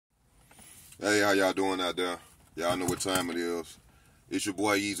Hey, how y'all doing out there? Y'all know what time it is. It's your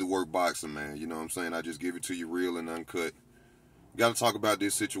boy Easy Work Boxing, man. You know what I'm saying? I just give it to you real and uncut. Got to talk about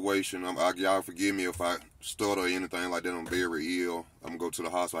this situation. Y'all forgive me if I stutter or anything like that. I'm very ill. I'm going to go to the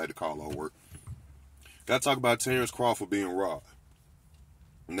hospital. I had to call off work. Got to talk about Terrence Crawford being robbed.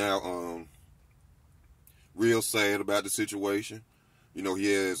 Now, real sad about the situation. You know,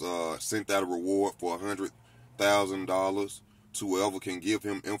 he has sent out a reward for $100,000 to whoever can give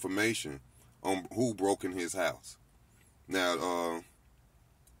him information on who broke in his house. Now,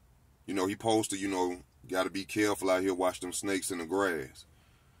 he posted, got to be careful out here, watch them snakes in the grass.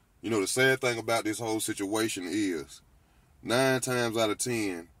 The sad thing about this whole situation is 9 times out of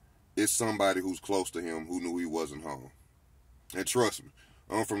 10, it's somebody who's close to him who knew he wasn't home. And trust me,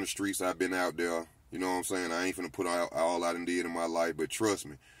 I'm from the streets. I've been out there. You know what I'm saying? I ain't finna put out all I done did in my life, but trust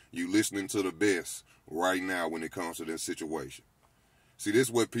me, you listening to the best right now when it comes to this situation. See, this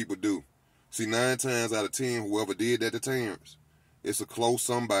is what people do. See, 9 times out of 10, whoever did that to Terrence, it's a close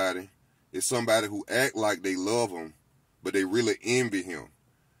somebody. It's somebody who act like they love him, but they really envy him.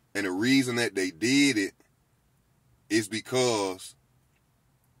 And the reason that they did it is because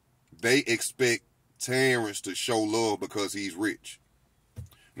they expect Terrence to show love because he's rich.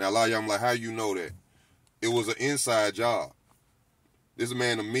 Now, a lot of y'all, I'm like, how you know that? It was an inside job. This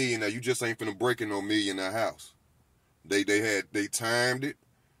man a millionaire. You just ain't finna break in no millionaire house. They timed it.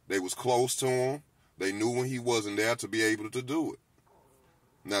 They was close to him. They knew when he wasn't there to be able to do it.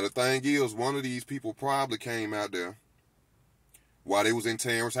 Now, the thing is, one of these people probably came out there while they was in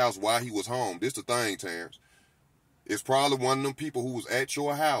Terrence's house, while he was home. This the thing, Terrence. It's probably one of them people who was at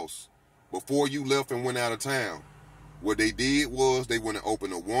your house before you left and went out of town. What they did was they went and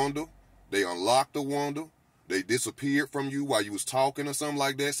opened a window. They unlocked the window. They disappeared from you while you was talking or something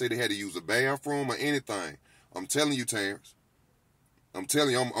like that. Say they had to use a bathroom or anything. I'm telling you, Terrence. I'm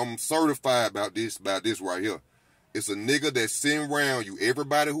telling you, I'm certified about this right here. It's a nigga that's sitting around you.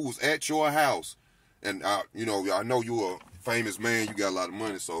 Everybody who was at your house, and I know you're a famous man. You got a lot of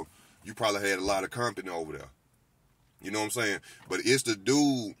money, so you probably had a lot of company over there. You know what I'm saying? But it's the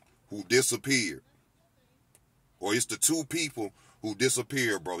dude who disappeared, or it's the 2 people who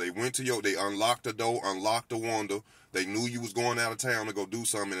disappeared, bro. They went to they unlocked the door, unlocked the window. They knew you was going out of town to go do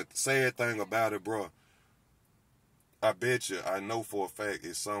something. And the sad thing about it, bro, I bet you, I know for a fact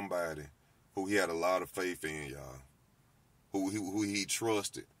it's somebody who he had a lot of faith in, y'all. Who he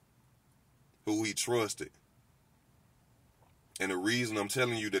trusted. Who he trusted. And the reason I'm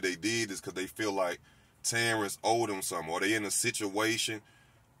telling you that they did is because they feel like Terrence owed them something, or they in a situation,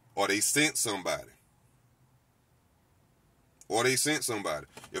 or they sent somebody.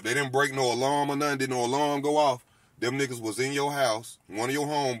 If they didn't break no alarm or nothing, didn't no alarm go off, them niggas was in your house, one of your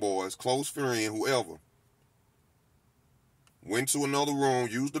homeboys, close friend, whoever, went to another room,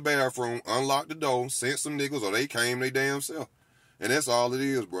 used the bathroom, unlocked the door, sent some niggas, or they came they damn self. And that's all it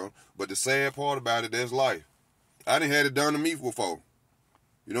is, bro. But the sad part about it, that's life. I done had it done to me before.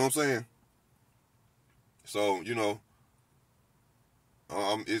 You know what I'm saying? So,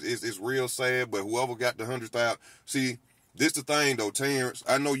 it's real sad, but whoever got the 100,000, see, this the thing though, Terrence.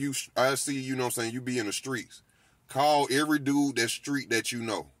 I know you. I see. You know what I'm saying. You be in the streets. Call every dude that street that you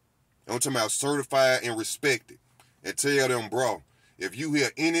know. I'm talking about certified and respected, and tell them, bro, if you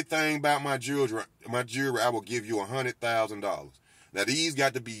hear anything about my jewelry, I will give you $100,000. Now these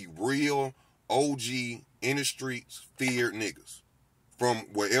got to be real OG in the streets, feared niggas from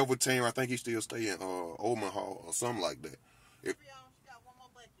wherever Terrence. I think he still stay in Omaha or something like that.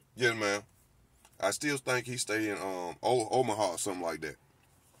 Yeah, man. I still think he stay in Omaha or something like that.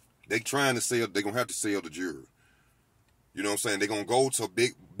 They trying to sell, they going to have to sell the jewelry. You know what I'm saying? They going to go to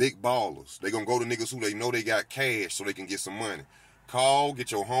big ballers. They going to go to niggas who they know they got cash so they can get some money. Call,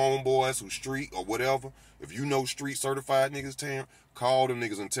 get your homeboys who street or whatever. If you know street certified niggas, Terrence, call them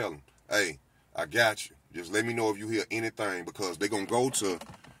niggas and tell them, hey, I got you. Just let me know if you hear anything, because they ain't going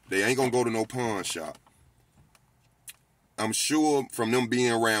to go to no pawn shop. I'm sure from them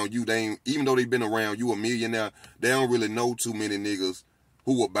being around you, even though they've been around you a millionaire, they don't really know too many niggas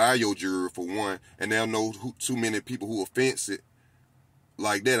who will buy your jewelry for one, and they don't know too many people who will fence it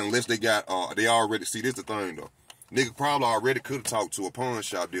like that unless they got, they already, see, this the thing though. Nigga probably already could have talked to a pawn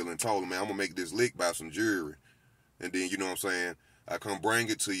shop dealer and told him, man, I'm going to make this lick, buy some jewelry. And then, you know what I'm saying, I come bring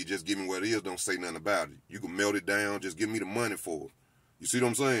it to you, just give me what it is, don't say nothing about it. You can melt it down, just give me the money for it. You see what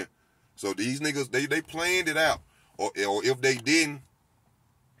I'm saying? So these niggas, they planned it out. Or if they didn't,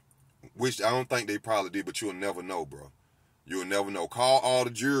 which I don't think they probably did, but you'll never know, bro. You'll never know. Call all the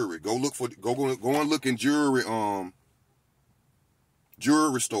jewelry. Go and look in jewelry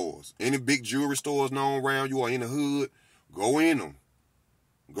stores. Any big jewelry stores known around you or in the hood, go in them.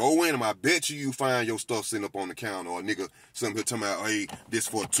 Go in them. I bet you find your stuff sitting up on the counter, or a nigga something here talking about, hey, this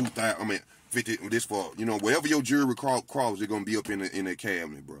for 2,000. I mean, 50. This for wherever your jewelry cross, they're gonna be up in the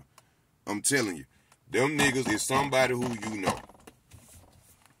cabinet, bro. I'm telling you, them niggas is somebody who you know,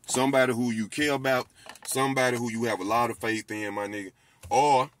 somebody who you care about, somebody who you have a lot of faith in, my nigga.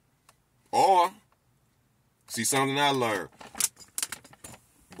 Or, see something I learned.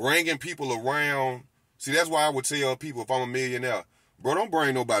 Bringing people around. See, that's why I would tell people if I'm a millionaire, bro, don't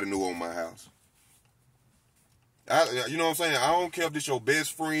bring nobody new on my house. You know what I'm saying? I don't care if this your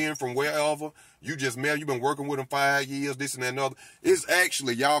best friend from wherever. You just met, you've been working with him 5 years, this and that and other. It's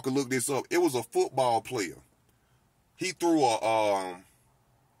actually, y'all can look this up. It was a football player. He threw a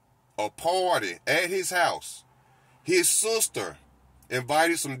party at his house. His sister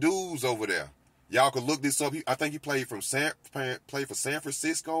invited some dudes over there. Y'all can look this up. I think he played for San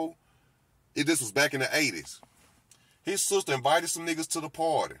Francisco. This was back in the 80s. His sister invited some niggas to the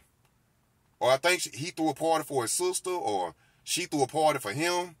party. Or I think he threw a party for his sister, or she threw a party for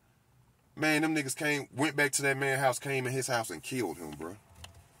him. Man, them niggas went back to that man's house, came in his house and killed him, bro.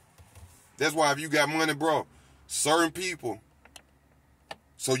 That's why if you got money, bro, certain people,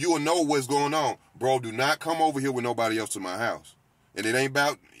 so you will know what's going on. Bro, do not come over here with nobody else to my house. And it ain't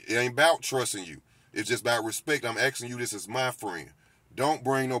about trusting you. It's just about respect. I'm asking you this as my friend. Don't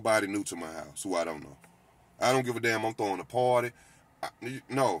bring nobody new to my house who I don't know. I don't give a damn. I'm throwing a party.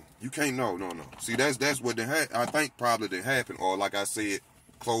 No, you can't. No. See, that's what I think probably didn't happen. Or like I said,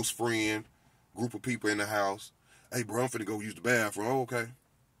 close friend, group of people in the house. Hey, bro, I'm finna go use the bathroom. Oh, okay.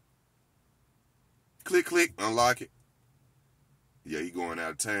 Click, unlock it. Yeah, he going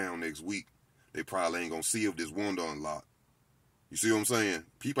out of town next week. They probably ain't gonna see if this window unlocked. You see what I'm saying?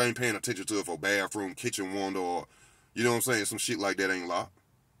 People ain't paying attention to if a bathroom, kitchen window, or, you know what I'm saying, some shit like that ain't locked.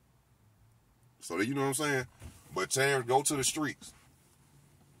 So, you know what I'm saying? But Terrence, go to the streets.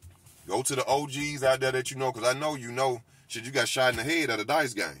 Go to the OGs out there that you know, because I know you know, shit, you got shot in the head at a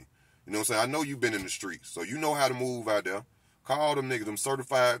dice game. You know what I'm saying? I know you've been in the streets, so you know how to move out there. Call them niggas, them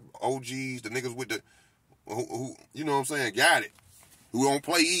certified OGs, the niggas with the, who you know what I'm saying, got it. Who don't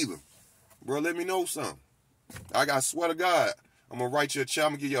play either. Bro, let me know something. I swear to God, I'm going to write you a check.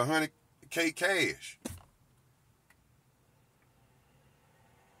 I'm going to give you $100K cash.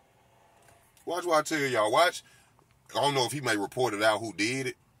 Watch what I tell y'all. Watch. I don't know if he may report it out who did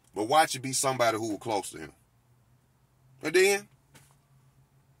it, but watch it be somebody who was close to him. And then,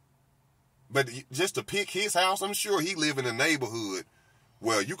 but just to pick his house, I'm sure he live in a neighborhood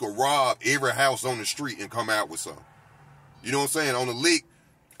where you could rob every house on the street and come out with something. You know what I'm saying? On the lick,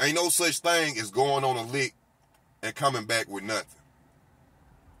 ain't no such thing as going on a lick and coming back with nothing.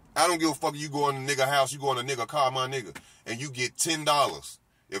 I don't give a fuck if you go in a nigga house, you go in a nigga car, my nigga, and you get $10.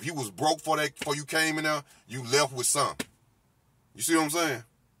 If you was broke before you came in there, you left with something. You see what I'm saying?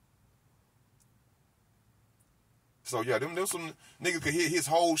 So yeah, them some niggas could hit his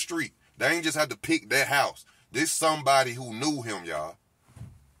whole street. They ain't just had to pick that house. This somebody who knew him, y'all.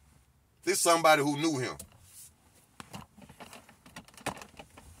 This somebody who knew him.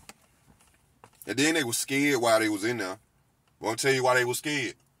 And then they was scared while they was in there. I'm gonna tell you why they was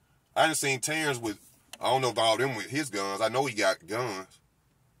scared. I done seen Terrence with, I don't know if all them with his guns. I know he got guns.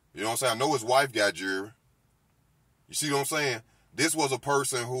 You know what I'm saying? I know his wife got jewelry. You see what I'm saying? This was a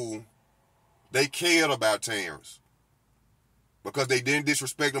person who, they cared about Terrence. Because they didn't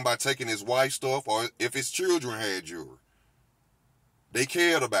disrespect him by taking his wife's stuff or if his children had jewelry. They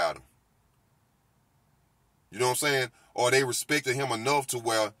cared about him. You know what I'm saying? Or they respected him enough to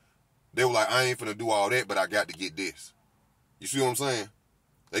where they were like, I ain't finna do all that, but I got to get this. You see what I'm saying?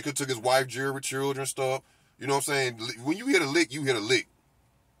 They could took his wife, jewelry, children, stuff. You know what I'm saying? When you hit a lick, you hit a lick.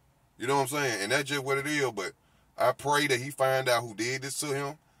 You know what I'm saying? And that's just what it is. But I pray that he find out who did this to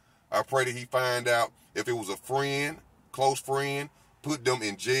him. I pray that he find out if it was a friend, close friend, put them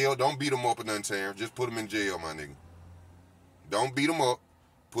in jail. Don't beat them up or nothing, Terrence. Just put them in jail, my nigga. Don't beat them up.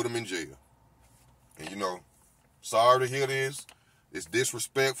 Put them in jail. And you know, sorry to hear this. It's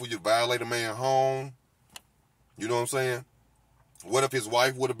disrespectful. You violate a man's home. You know what I'm saying? What if his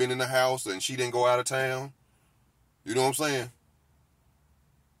wife would have been in the house and she didn't go out of town? You know what I'm saying?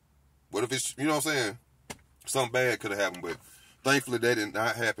 What if it's, you know what I'm saying? Something bad could have happened, but thankfully that did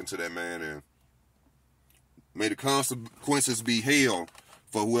not happen to that man. And may the consequences be hell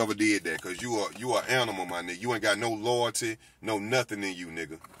for whoever did that, because you are animal, my nigga. You ain't got no loyalty, no nothing in you,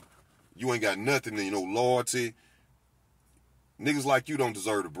 nigga. You ain't got nothing in you, no loyalty. Niggas like you don't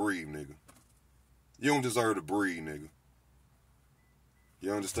deserve to breathe, nigga. You don't deserve to breathe, nigga.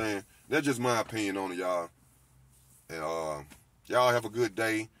 You understand? That's just my opinion on it, y'all. And y'all have a good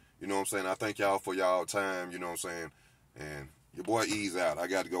day. You know what I'm saying? I thank y'all for y'all time, you know what I'm saying? And Your boy Ease out. I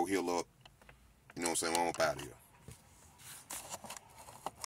got to go heal up. You know what I'm saying? I'm up out of here.